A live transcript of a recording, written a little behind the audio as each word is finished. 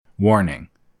Warning,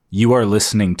 you are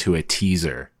listening to a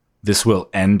teaser. This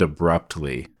will end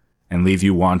abruptly and leave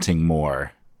you wanting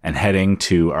more and heading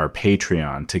to our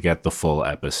Patreon to get the full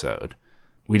episode.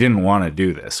 We didn't want to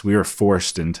do this. We were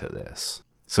forced into this.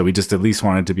 So we just at least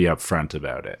wanted to be upfront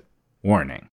about it.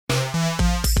 Warning.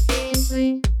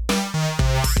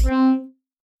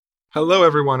 Hello,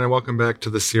 everyone, and welcome back to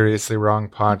the Seriously Wrong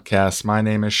podcast. My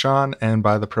name is Sean, and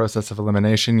by the process of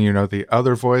elimination, you know the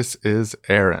other voice is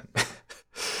Aaron.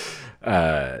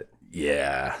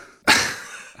 Yeah.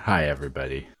 Hi,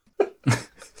 everybody.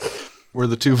 We're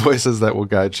the two voices that will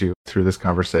guide you through this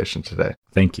conversation today.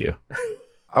 Thank you.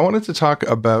 I wanted to talk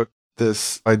about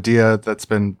this idea that's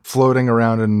been floating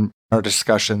around in our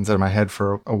discussions in my head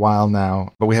for a while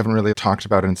now, but we haven't really talked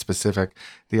about it in specific.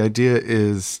 The idea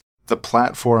is the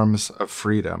platforms of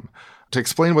freedom. To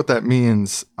explain what that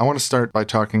means, I want to start by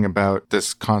talking about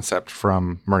this concept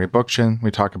from Murray Bookchin.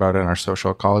 We talk about it in our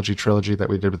social ecology trilogy that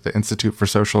we did with the Institute for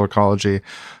Social Ecology,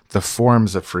 the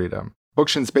forms of freedom.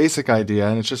 Bookchin's basic idea,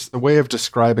 and it's just a way of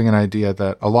describing an idea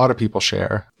that a lot of people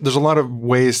share. There's a lot of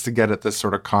ways to get at this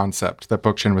sort of concept that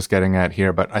Bookchin was getting at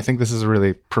here, but I think this is a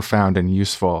really profound and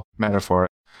useful metaphor.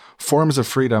 Forms of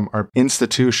freedom are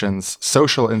institutions,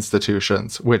 social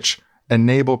institutions, which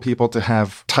enable people to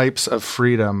have types of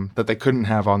freedom that they couldn't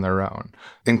have on their own,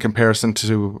 in comparison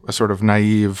to a sort of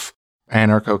naive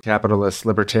anarcho-capitalist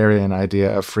libertarian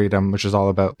idea of freedom, which is all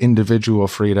about individual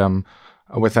freedom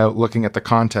without looking at the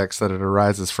context that it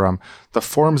arises from. The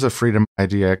forms of freedom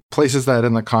idea places that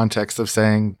in the context of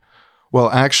saying, well,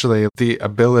 actually, the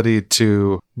ability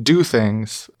to do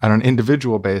things on an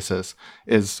individual basis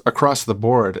is across the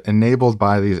board enabled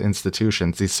by these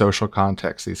institutions, these social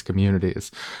contexts, these communities.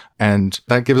 And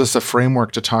that gives us a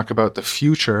framework to talk about the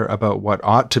future, about what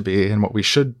ought to be and what we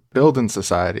should build in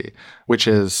society, which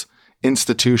is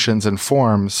institutions and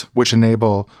forms which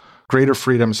enable greater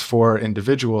freedoms for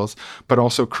individuals, but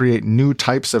also create new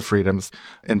types of freedoms.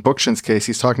 In Bookchin's case,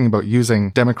 he's talking about using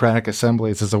democratic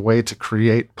assemblies as a way to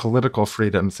create political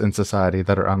freedoms in society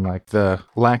that are unlike the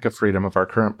lack of freedom of our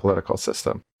current political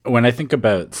system. When I think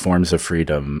about forms of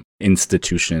freedom,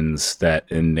 institutions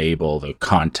that enable the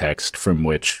context from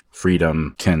which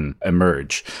freedom can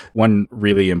emerge, one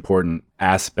really important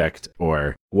aspect,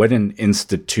 or what an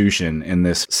institution in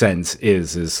this sense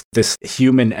is this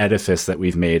human edifice that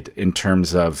we've made in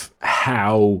terms of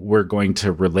how we're going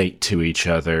to relate to each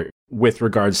other with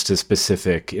regards to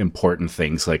specific important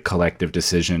things like collective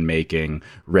decision making,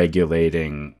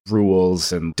 regulating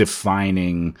rules, and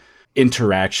defining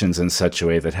interactions in such a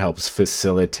way that helps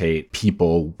facilitate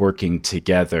people working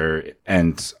together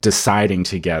and deciding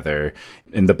together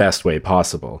in the best way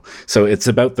possible. So it's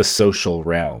about the social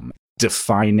realm,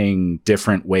 defining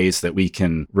different ways that we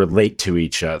can relate to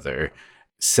each other,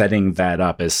 setting that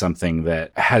up as something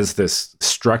that has this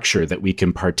structure that we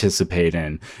can participate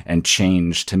in and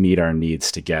change to meet our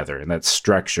needs together. And that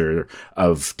structure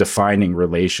of defining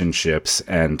relationships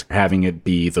and having it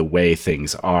be the way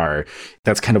things are,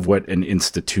 that's kind of what an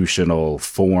institutional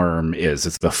form is.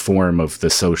 It's the form of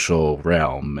the social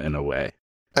realm in a way.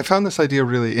 I found this idea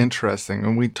really interesting,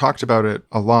 and we talked about it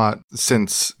a lot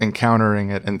since encountering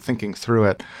it and thinking through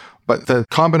it. But the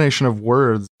combination of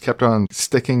words kept on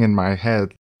sticking in my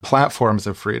head, platforms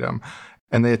of freedom.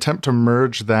 And they attempt to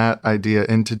merge that idea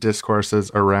into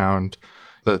discourses around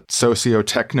the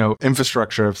socio-techno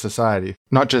infrastructure of society,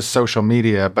 not just social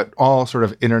media, but all sort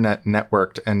of internet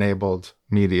networked enabled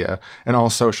media and all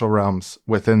social realms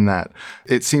within that.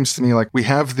 It seems to me like we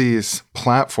have these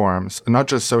platforms, not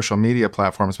just social media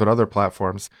platforms, but other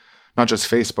platforms, not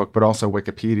just Facebook, but also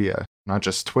Wikipedia, not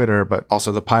just Twitter, but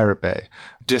also the Pirate Bay,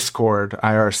 Discord,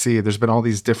 IRC. There's been all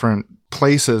these different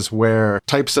places where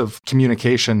types of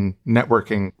communication,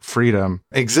 networking, freedom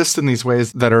exist in these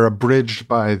ways that are abridged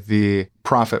by the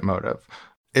profit motive.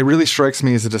 It really strikes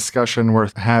me as a discussion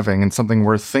worth having and something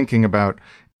worth thinking about.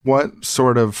 What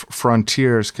sort of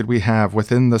frontiers could we have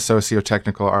within the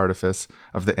socio-technical artifice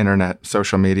of the internet,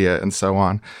 social media, and so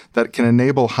on, that can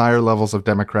enable higher levels of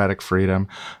democratic freedom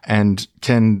and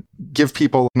can give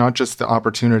people not just the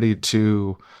opportunity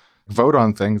to vote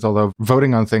on things, although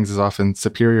voting on things is often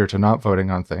superior to not voting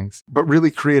on things, but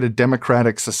really create a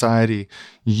democratic society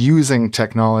using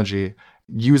technology,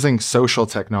 using social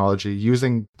technology,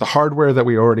 using the hardware that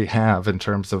we already have in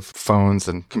terms of phones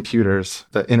and computers,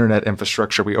 the internet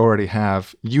infrastructure we already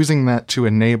have, using that to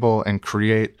enable and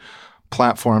create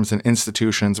platforms and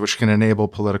institutions which can enable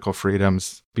political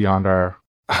freedoms beyond our,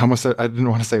 I didn't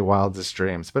want to say wildest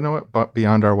dreams, but no, but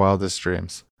beyond our wildest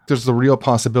dreams. There's the real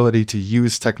possibility to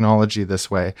use technology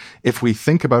this way, if we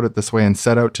think about it this way and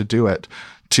set out to do it,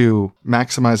 to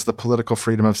maximize the political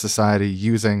freedom of society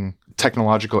using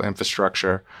technological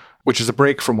infrastructure, which is a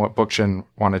break from what Bookchin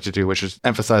wanted to do, which is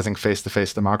emphasizing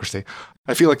face-to-face democracy.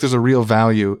 I feel like there's a real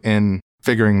value in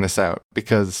figuring this out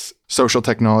because social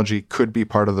technology could be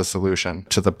part of the solution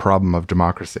to the problem of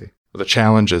democracy, the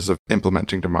challenges of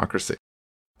implementing democracy.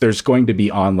 There's going to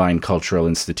be online cultural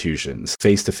institutions.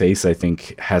 Face-to-face, I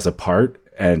think, has a part,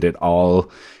 and it all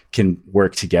can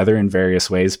work together in various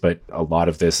ways, but a lot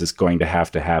of this is going to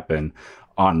happen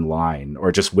online,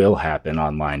 or just will happen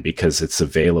online because it's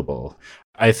available.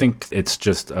 I think it's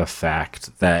just a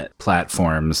fact that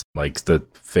platforms like the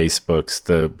Facebooks,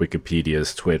 the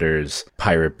Wikipedias, Twitters,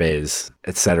 Pirate Bays,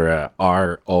 etc.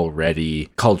 are already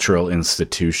cultural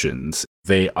institutions.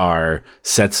 They are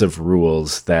sets of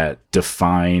rules that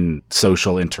define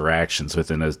social interactions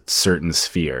within a certain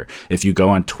sphere. If you go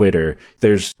on Twitter,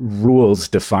 there's rules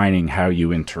defining how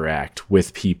you interact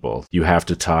with people. You have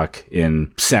to talk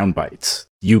in sound bites.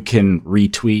 You can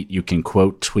retweet, you can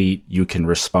quote tweet, you can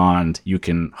respond, you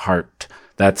can heart.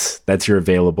 That's your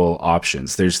available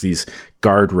options. There's these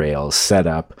guardrails set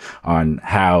up on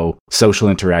how social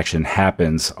interaction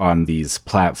happens on these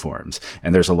platforms.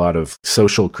 And there's a lot of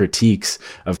social critiques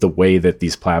of the way that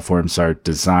these platforms are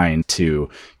designed to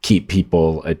keep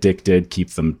people addicted,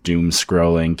 keep them doom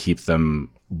scrolling, keep them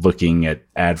looking at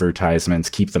advertisements,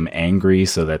 keep them angry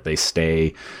so that they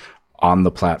stay on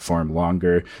the platform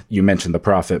longer. You mentioned the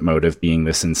profit motive being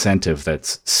this incentive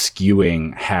that's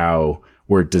skewing how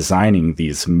we're designing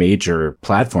these major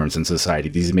platforms in society,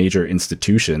 these major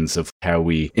institutions of how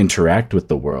we interact with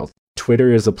the world.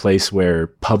 Twitter is a place where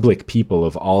public people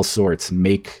of all sorts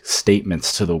make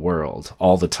statements to the world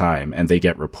all the time, and they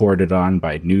get reported on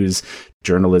by news,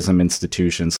 journalism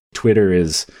institutions. Twitter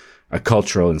is a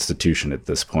cultural institution at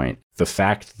this point. The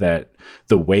fact that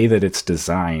the way that it's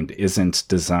designed isn't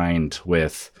designed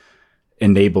with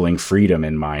enabling freedom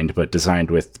in mind, but designed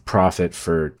with profit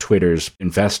for Twitter's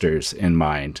investors in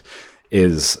mind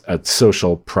is a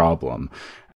social problem.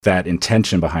 That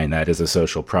intention behind that is a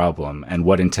social problem. And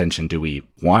what intention do we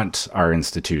want our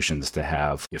institutions to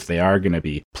have if they are going to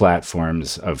be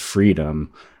platforms of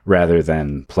freedom rather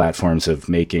than platforms of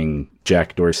making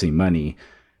Jack Dorsey money?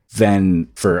 Then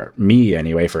for me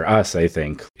anyway, for us, I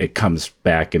think it comes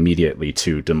back immediately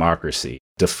to democracy,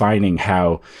 defining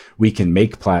how we can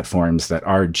make platforms that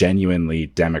are genuinely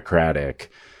democratic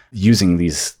using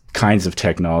these kinds of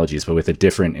technologies, but with a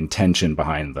different intention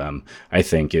behind them, I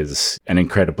think is an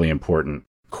incredibly important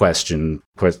question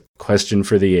for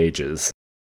the ages.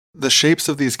 The shapes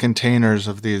of these containers,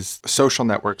 of these social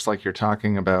networks like you're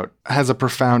talking about, has a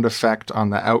profound effect on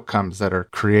the outcomes that are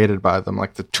created by them,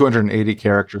 like the 280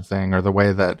 character thing, or the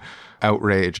way that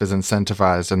outrage is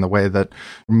incentivized, and the way that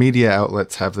media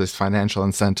outlets have this financial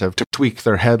incentive to tweak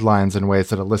their headlines in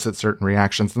ways that elicit certain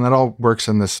reactions. And that all works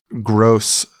in this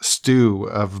gross stew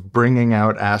of bringing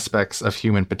out aspects of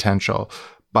human potential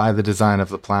by the design of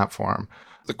the platform.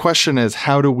 The question is,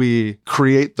 how do we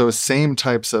create those same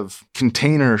types of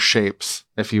container shapes,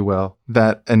 if you will,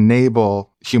 that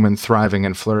enable human thriving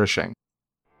and flourishing?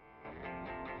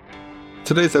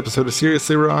 Today's episode of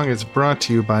Seriously Wrong is brought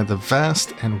to you by the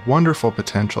vast and wonderful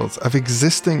potentials of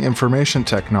existing information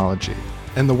technology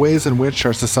and the ways in which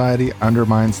our society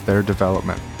undermines their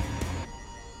development.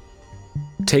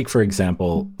 Take, for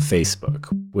example, Facebook,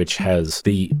 which has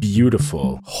the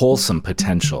beautiful, wholesome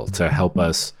potential to help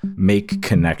us make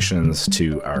connections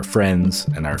to our friends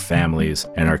and our families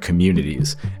and our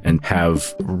communities and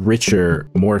have richer,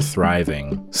 more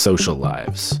thriving social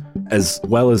lives, as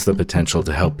well as the potential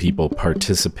to help people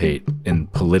participate in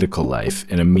political life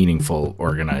in a meaningful,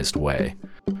 organized way.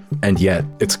 And yet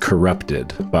it's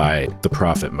corrupted by the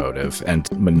profit motive and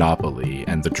monopoly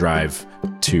and the drive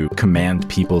to command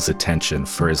people's attention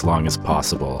for as long as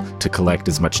possible, to collect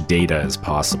as much data as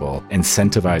possible,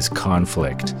 incentivize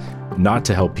conflict, not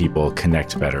to help people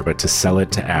connect better, but to sell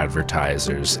it to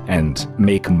advertisers and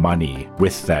make money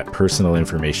with that personal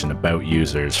information about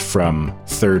users from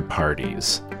third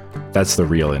parties. That's the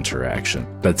real interaction.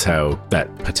 That's how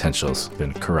that potential's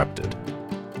been corrupted.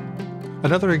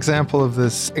 Another example of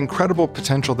this incredible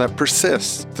potential that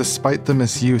persists despite the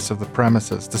misuse of the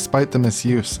premises, despite the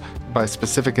misuse by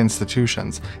specific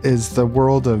institutions, is the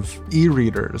world of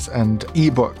e-readers and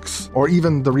e-books, or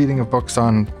even the reading of books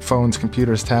on phones,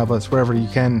 computers, tablets, wherever you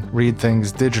can read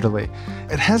things digitally.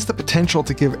 It has the potential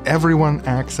to give everyone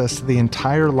access to the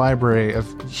entire library of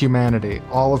humanity,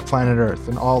 all of planet Earth,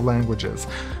 in all languages,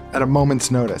 at a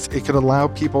moment's notice. It could allow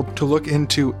people to look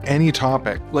into any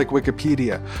topic, like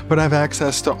Wikipedia, but have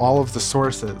access to all of the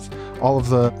sources, all of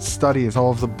the studies,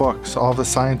 all of the books, all of the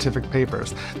scientific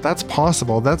papers. That's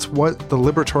possible. That's what the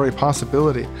liberatory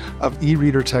possibility of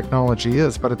e-reader technology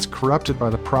is, but it's corrupted by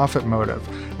the profit motive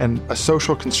and a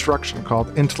social construction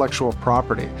called intellectual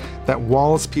property that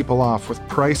walls people off with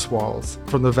price walls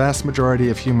from the vast majority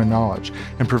of human knowledge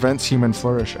and prevents human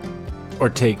flourishing. Or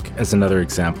take, as another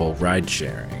example,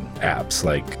 ride-sharing apps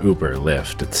like Uber,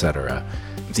 Lyft, etc.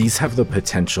 These have the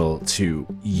potential to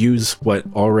use what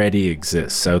already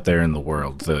exists out there in the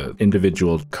world, the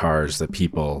individual cars that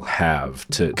people have,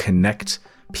 to connect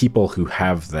people who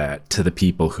have that to the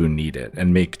people who need it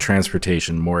and make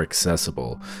transportation more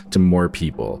accessible to more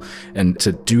people, and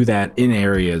to do that in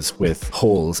areas with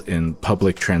holes in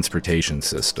public transportation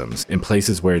systems, in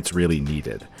places where it's really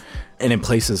needed. And in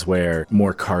places where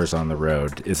more cars on the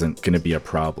road isn't going to be a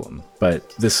problem.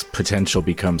 But this potential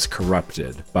becomes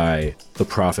corrupted by the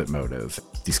profit motive.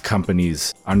 These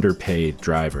companies underpay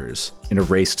drivers in a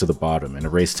race to the bottom, in a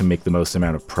race to make the most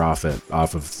amount of profit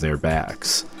off of their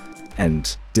backs,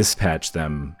 and dispatch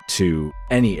them to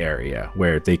any area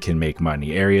where they can make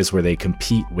money, areas where they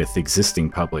compete with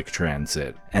existing public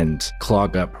transit and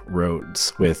clog up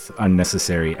roads with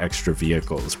unnecessary extra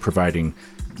vehicles, providing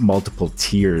multiple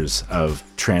tiers of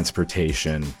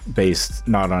transportation based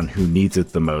not on who needs it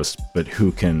the most, but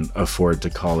who can afford to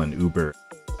call an Uber.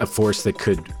 A force that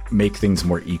could make things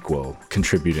more equal,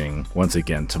 contributing once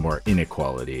again to more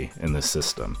inequality in the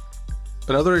system.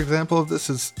 Another example of this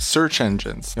is search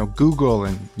engines. Google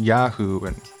and Yahoo,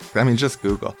 and just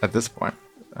Google at this point.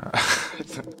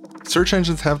 Search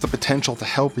engines have the potential to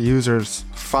help users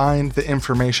find the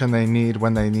information they need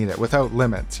when they need it without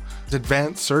limits.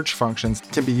 Advanced search functions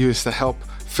can be used to help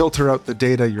filter out the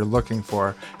data you're looking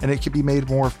for, and it can be made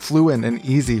more fluent and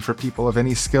easy for people of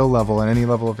any skill level and any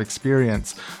level of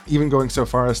experience, even going so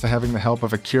far as to having the help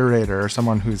of a curator or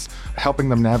someone who's helping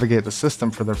them navigate the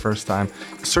system for their first time.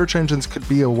 Search engines could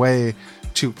be a way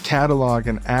to catalog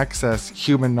and access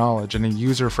human knowledge in a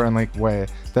user-friendly way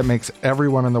that makes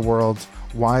everyone in the world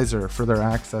wiser for their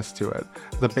access to it.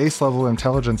 The base level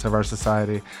intelligence of our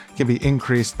society can be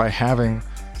increased by having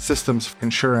systems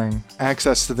ensuring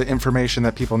access to the information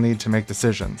that people need to make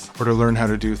decisions or to learn how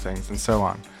to do things and so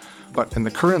on. But in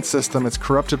the current system, it's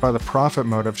corrupted by the profit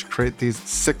motive to create these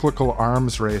cyclical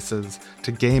arms races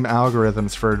to game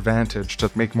algorithms for advantage,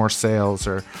 to make more sales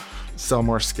or sell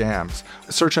more scams.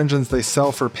 Search engines, they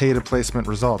sell for pay-to-placement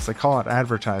results. They call it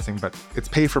advertising, but it's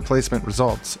pay-for-placement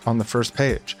results on the first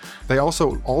page. They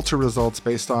also alter results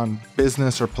based on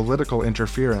business or political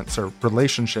interference or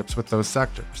relationships with those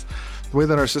sectors. The way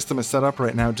that our system is set up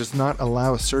right now does not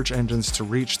allow search engines to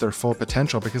reach their full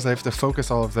potential because they have to focus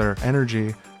all of their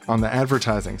energy on the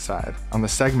advertising side, on the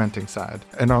segmenting side,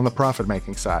 and on the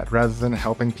profit-making side, rather than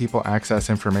helping people access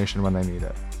information when they need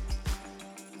it.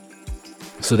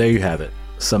 So there you have it.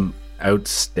 Some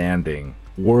outstanding,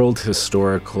 world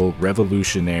historical,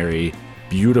 revolutionary,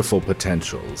 beautiful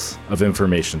potentials of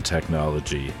information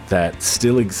technology that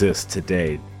still exist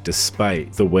today,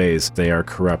 despite the ways they are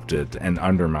corrupted and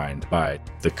undermined by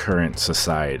the current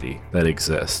society that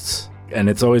exists. And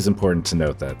it's always important to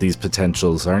note that these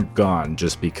potentials aren't gone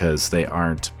just because they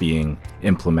aren't being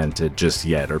implemented just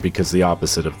yet, or because the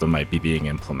opposite of them might be being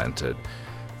implemented.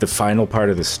 The final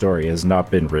part of the story has not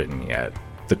been written yet.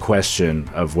 The question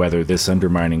of whether this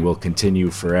undermining will continue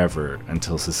forever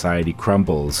until society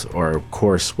crumbles or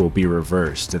course will be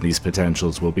reversed and these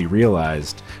potentials will be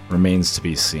realized remains to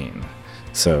be seen.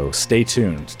 So stay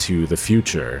tuned to the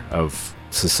future of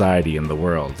society and the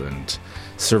world and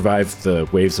survive the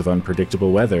waves of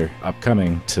unpredictable weather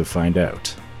upcoming to find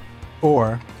out.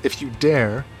 Or, if you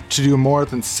dare to do more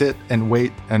than sit and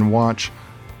wait and watch,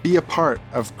 be a part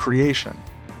of creation.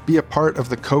 Be a part of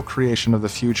the co-creation of the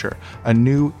future, a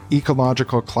new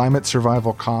ecological climate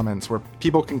survival commons where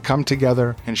people can come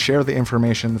together and share the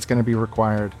information that's going to be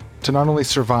required to not only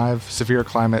survive severe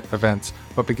climate events,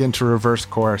 but begin to reverse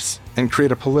course and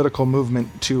create a political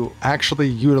movement to actually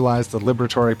utilize the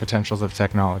liberatory potentials of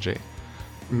technology.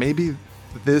 Maybe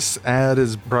this ad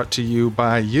is brought to you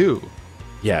by you.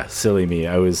 Yeah, silly me.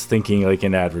 I was thinking like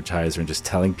an advertiser and just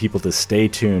telling people to stay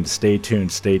tuned, stay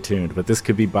tuned, stay tuned. But this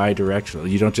could be bi-directional.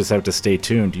 You don't just have to stay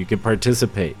tuned. You can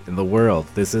participate in the world.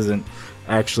 This isn't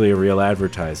actually a real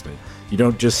advertisement. You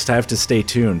don't just have to stay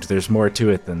tuned. There's more to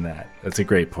it than that. That's a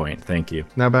great point. Thank you.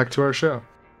 Now back to our show.